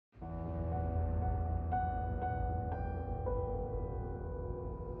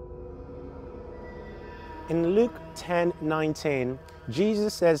In Luke 10:19,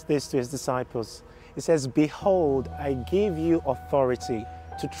 Jesus says this to his disciples. He says, "Behold, I give you authority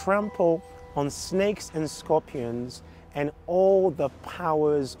to trample on snakes and scorpions and all the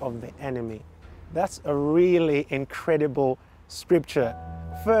powers of the enemy." That's a really incredible scripture.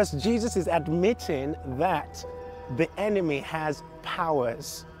 First, Jesus is admitting that the enemy has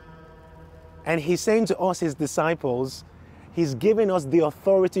powers. And he's saying to us, his disciples, he's giving us the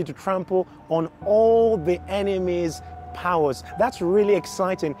authority to trample on all the enemy's powers. That's really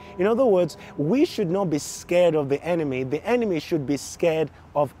exciting. In other words, we should not be scared of the enemy. The enemy should be scared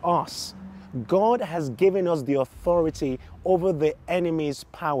of us. God has given us the authority over the enemy's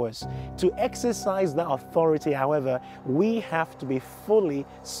powers. To exercise that authority, however, we have to be fully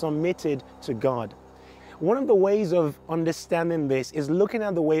submitted to God. One of the ways of understanding this is looking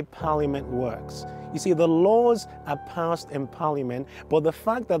at the way Parliament works. You see, the laws are passed in Parliament, but the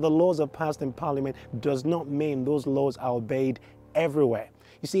fact that the laws are passed in Parliament does not mean those laws are obeyed everywhere.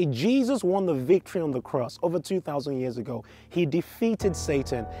 You see, Jesus won the victory on the cross over 2,000 years ago. He defeated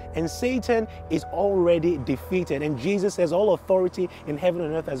Satan, and Satan is already defeated. And Jesus says, "All authority in heaven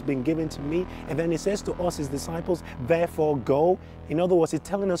and earth has been given to me." And then he says to us, his disciples, "Therefore go." In other words, he's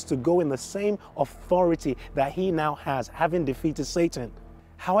telling us to go in the same authority that he now has, having defeated Satan.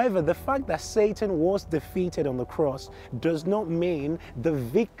 However, the fact that Satan was defeated on the cross does not mean the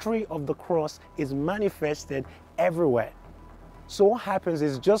victory of the cross is manifested everywhere. So what happens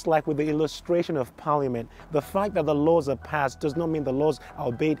is, just like with the illustration of Parliament, the fact that the laws are passed does not mean the laws are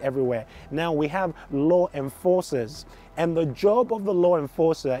obeyed everywhere. Now we have law enforcers, and the job of the law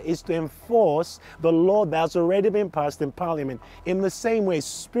enforcer is to enforce the law that's already been passed in Parliament. In the same way,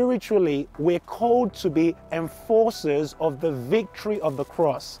 spiritually, we're called to be enforcers of the victory of the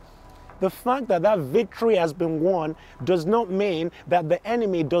cross. The fact that that victory has been won does not mean that the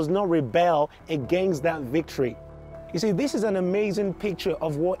enemy does not rebel against that victory. You see, this is an amazing picture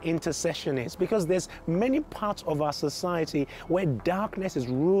of what intercession is, because there's many parts of our society where darkness is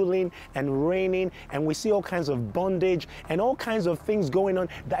ruling and reigning, and we see all kinds of bondage and all kinds of things going on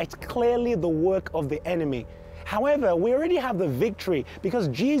that it's clearly the work of the enemy. However, we already have the victory because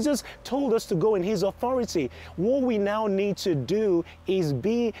Jesus told us to go in his authority. What we now need to do is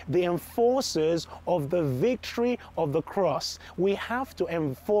be the enforcers of the victory of the cross. We have to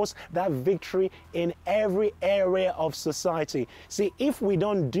enforce that victory in every area of society. See, if we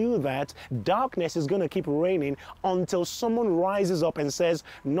don't do that, darkness is going to keep reigning until someone rises up and says,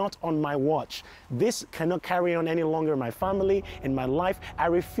 "Not on my watch. This cannot carry on any longer in my family, in my life. I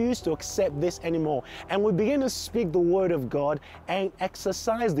refuse to accept this anymore." And we begin to speak the word of God and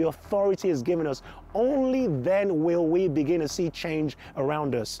exercise the authority He's given us. Only then will we begin to see change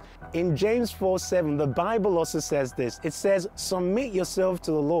around us. In James 4:7, the Bible also says this. It says, "Submit yourself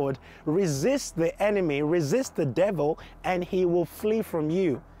to the Lord, resist the enemy, resist the devil, and he will flee from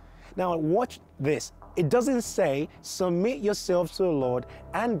you." Now watch this. It doesn't say submit yourselves to the Lord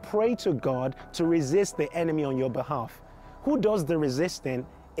and pray to God to resist the enemy on your behalf. Who does the resisting?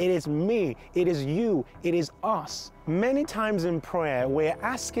 It is me, it is you, it is us. Many times in prayer, we're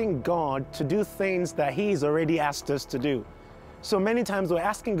asking God to do things that He's already asked us to do. So many times we're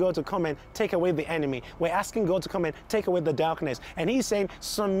asking God to come and take away the enemy. We're asking God to come and take away the darkness. And He's saying,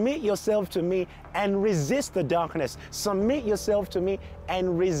 submit yourself to me and resist the darkness. Submit yourself to me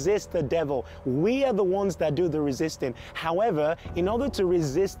and resist the devil. We are the ones that do the resisting. However, in order to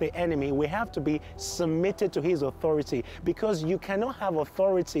resist the enemy, we have to be submitted to his authority, because you cannot have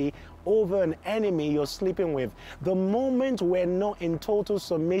authority over an enemy you're sleeping with. The moment we're not in total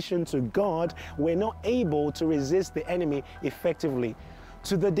submission to God, we're not able to resist the enemy effectively.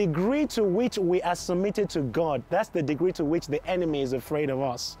 To the degree to which we are submitted to God, that's the degree to which the enemy is afraid of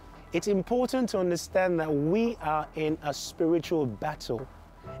us. It's important to understand that we are in a spiritual battle,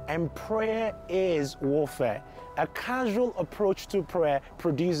 and prayer is warfare. A casual approach to prayer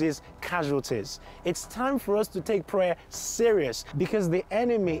produces casualties. It's time for us to take prayer serious, because the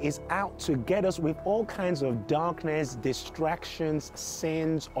enemy is out to get us with all kinds of darkness, distractions,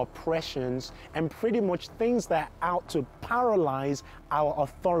 sins, oppressions, and pretty much things that are out to paralyze our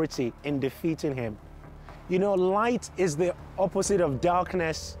authority in defeating him. You know, light is the opposite of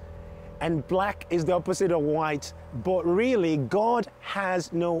darkness, and black is the opposite of white, but really God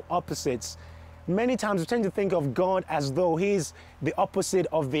has no opposites. Many times we tend to think of God as though he's the opposite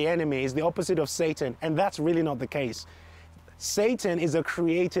of the enemy, he's the opposite of Satan, and that's really not the case. Satan is a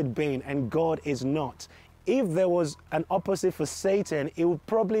created being and God is not. If there was an opposite for Satan, it would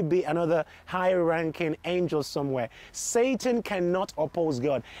probably be another higher ranking angel somewhere. Satan cannot oppose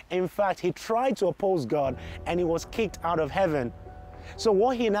God. In fact, he tried to oppose God and he was kicked out of heaven. So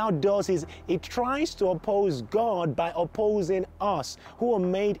what he now does is he tries to oppose God by opposing us who are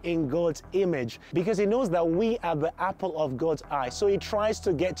made in God's image, because he knows that we are the apple of God's eye. So he tries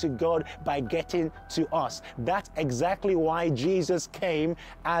to get to God by getting to us. That's exactly why Jesus came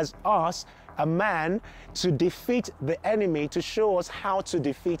as us, a man, to defeat the enemy, to show us how to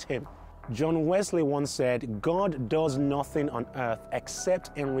defeat him. John Wesley once said, "God does nothing on earth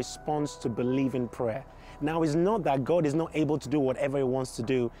except in response to believing prayer." Now, it's not that God is not able to do whatever he wants to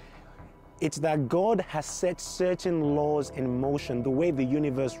do. It's that God has set certain laws in motion, the way the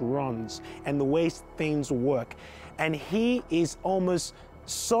universe runs and the way things work. And he is almost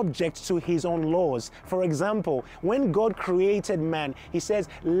subject to his own laws. For example, when God created man, he says,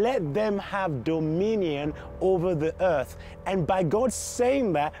 "Let them have dominion over the earth." And by God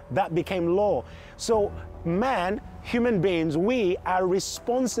saying that, that became law. So man, human beings, we are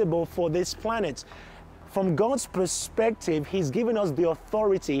responsible for this planet. From God's perspective, he's given us the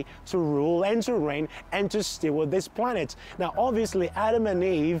authority to rule and to reign and to steward this planet. Now, obviously, Adam and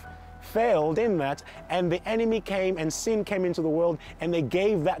Eve failed in that, and the enemy came and sin came into the world, and they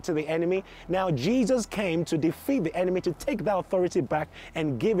gave that to the enemy. Now Jesus came to defeat the enemy, to take that authority back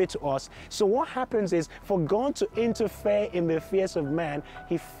and give it to us. So what happens is, for God to interfere in the affairs of man,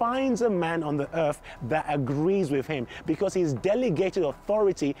 he finds a man on the earth that agrees with him, because he's delegated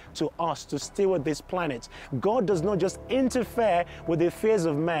authority to us to steward this planet. God does not just interfere with the affairs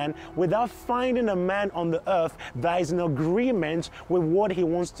of man without finding a man on the earth that is in agreement with what he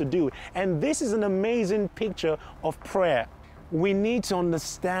wants to do. And this is an amazing picture of prayer. We need to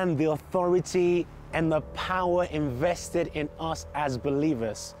understand the authority and the power invested in us as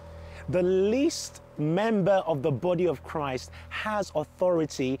believers. The least member of the body of Christ has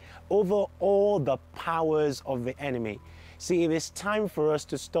authority over all the powers of the enemy. See, it is time for us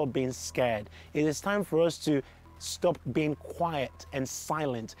to stop being scared. It is time for us to stop being quiet and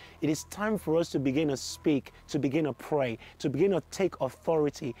silent. It is time for us to begin to speak, to begin to pray, to begin to take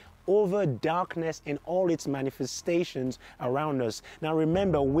authority over darkness in all its manifestations around us. Now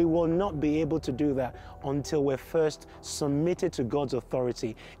remember, we will not be able to do that until we're first submitted to God's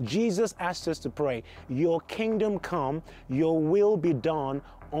authority. Jesus asked us to pray, "Your kingdom come, your will be done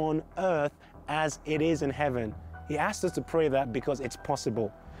on earth as it is in heaven." He asked us to pray that because it's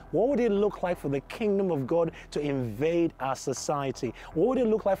possible. What would it look like for the kingdom of God to invade our society? What would it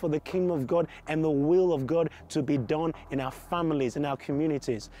look like for the kingdom of God and the will of God to be done in our families, in our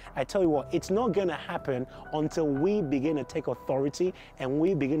communities? I tell you what, it's not going to happen until we begin to take authority and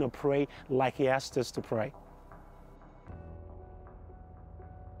we begin to pray like he asked us to pray.